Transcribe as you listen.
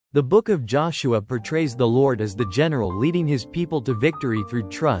The book of Joshua portrays the Lord as the general leading his people to victory through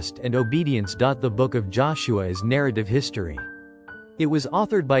trust and obedience. The book of Joshua is narrative history. It was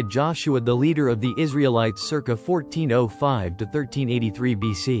authored by Joshua, the leader of the Israelites circa 1405 to 1383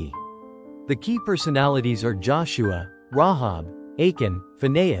 BC. The key personalities are Joshua, Rahab, Achan,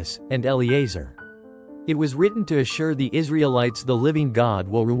 Phinehas, and Eleazar. It was written to assure the Israelites the living God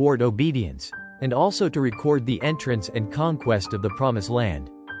will reward obedience, and also to record the entrance and conquest of the Promised Land.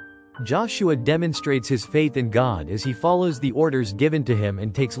 Joshua demonstrates his faith in God as he follows the orders given to him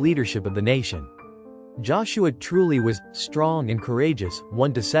and takes leadership of the nation. Joshua truly was strong and courageous.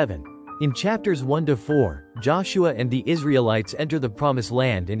 1-7. In chapters 1-4, Joshua and the Israelites enter the Promised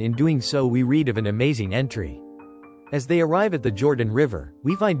Land, and in doing so we read of an amazing entry. As they arrive at the Jordan River,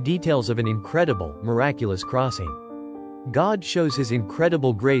 we find details of an incredible, miraculous crossing. God shows his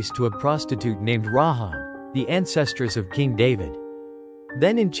incredible grace to a prostitute named Rahab, the ancestress of King David.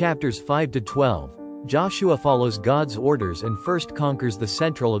 Then in chapters 5-12, Joshua follows God's orders and first conquers the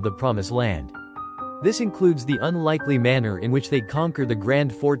central of the Promised Land. This includes the unlikely manner in which they conquer the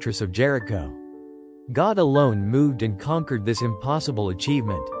grand fortress of Jericho. God alone moved and conquered this impossible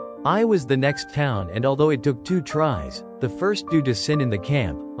achievement. Ai was the next town, and although it took 2 tries, the first due to sin in the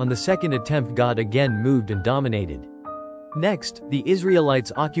camp, on the second attempt God again moved and dominated. Next, the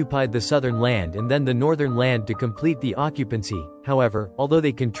Israelites occupied the southern land and then the northern land to complete the occupancy. However, although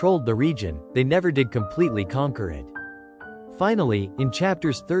they controlled the region, they never did completely conquer it. Finally, in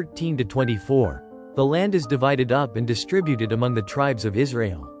chapters 13-24, the land is divided up and distributed among the tribes of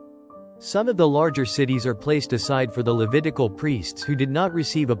Israel. Some of the larger cities are placed aside for the Levitical priests who did not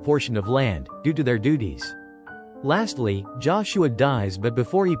receive a portion of land, due to their duties. Lastly, Joshua dies, but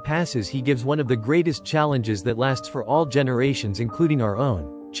before he passes he gives one of the greatest challenges that lasts for all generations, including our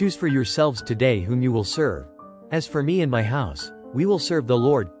own. Choose for yourselves today whom you will serve. As for me and my house, we will serve the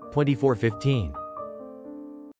Lord. 24:15.